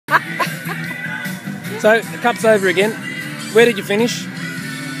So, the cup's over again. Where did you finish?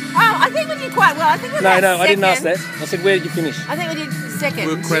 Oh, I think we did quite well. I think we No, second. I didn't ask that. I said, where did you finish? I think we did second.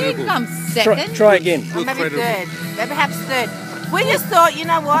 We're credible. Come second. Try again. Or maybe credible. third. Perhaps third. We just thought, you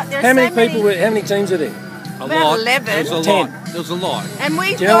know what? There are How many so people were? How many teams were there? A About lot. 11. There was a 10. lot. There was a lot. And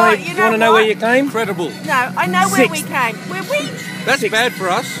we Do you know thought, you want to know what? where you came? Credible. No, I know where we Sixth. came. That's bad for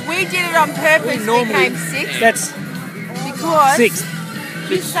us. We did it on purpose. We normally- came sixth That's because 6th.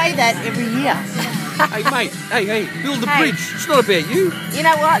 You say that every year. Hey, mate. Hey, build the Hey. bridge. It's not about you. You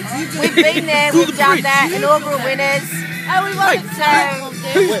know what? We've been there, Build we've the done bridge. that, inaugural winners. Oh, we wasn't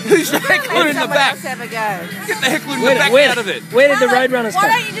Who's the heckler in the Someone back? else have a go. Get the heckler in the back out of it. Where did the Roadrunners Why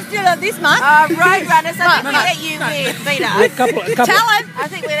come? don't you just do it like this, Mark? Roadrunners, I think we no, let you beat A us. couple Talent. I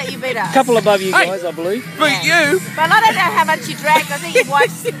think we let you beat us. couple above you Hey. guys, I believe. Beat you. But I don't know how much you drank. I think your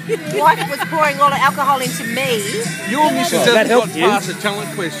wife was pouring all the alcohol into me. Your missus Well, that hasn't got helped you. past the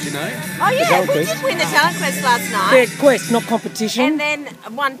talent quest, you know. Oh yeah, talent we quest. did win the talent quest last Fair night. quest, not competition. And then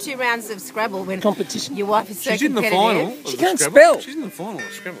won 2 rounds of Scrabble when Competition. your wife is so She's in the competitive. final. of She the can't Scrabble. spell. She's in the final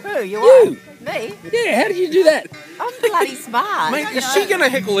of Scrabble. Who, your You. wife? Me? Yeah, how did you do that? I'm bloody smart. Mate, is she going to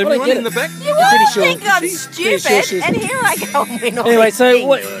heckle I everyone get in it. the back? You pretty all sure. think I'm Pretty stupid, sure she's- and here I go and win all Anyway, these so things.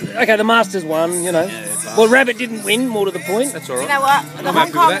 what? Okay, the Masters won. You know, well, Rabbit didn't win. More to the point. That's all You right. know what? The I'm Hong happy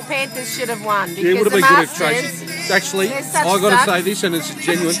with Kong that. Panthers should have won because Yeah, it would have the been good Masters. if Tracy. Actually, They're such I got to sucks. say this, and it's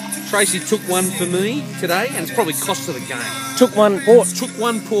genuine. Tracy took one for me today, and it's probably cost her the game. Took one port. Took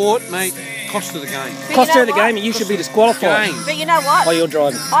one port, mate. Cost her the game. But Cost you know her the what? game, and you should be disqualified Game. But you know what? while you're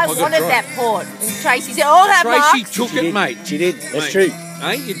driving. I got wanted dry. that port. And Tracy said, "All that Tracy marks." took She it, did, mate. She did. That's Mate. true.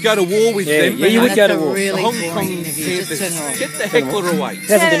 Hey, you'd go to war with Yeah, them. yeah, you would mate. go to That's a war. really The Hong boring Kong interview. Panthers. Just turn it off. Get the heckler away. It hasn't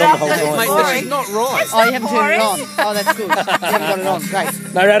been Turn it on off, the whole doesn't time. Mate, boring. this is not right. Oh, you haven't turned it on. boring. Oh, that's good. You haven't got it on.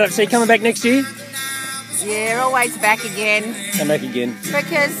 Great. No, right up. So you coming back next year? Yeah, always back again Come back again.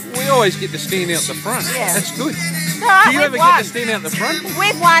 because We always get to stand out the front. Yeah. That's good. no, right, Do you we've ever won. get to stand out the front?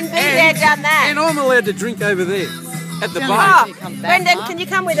 We've won. Been there, done that. And I'm allowed to drink over there at the Don't bar. Oh, Come back, Brendan, Mark. can you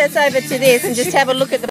come with us over to this and just have a look at the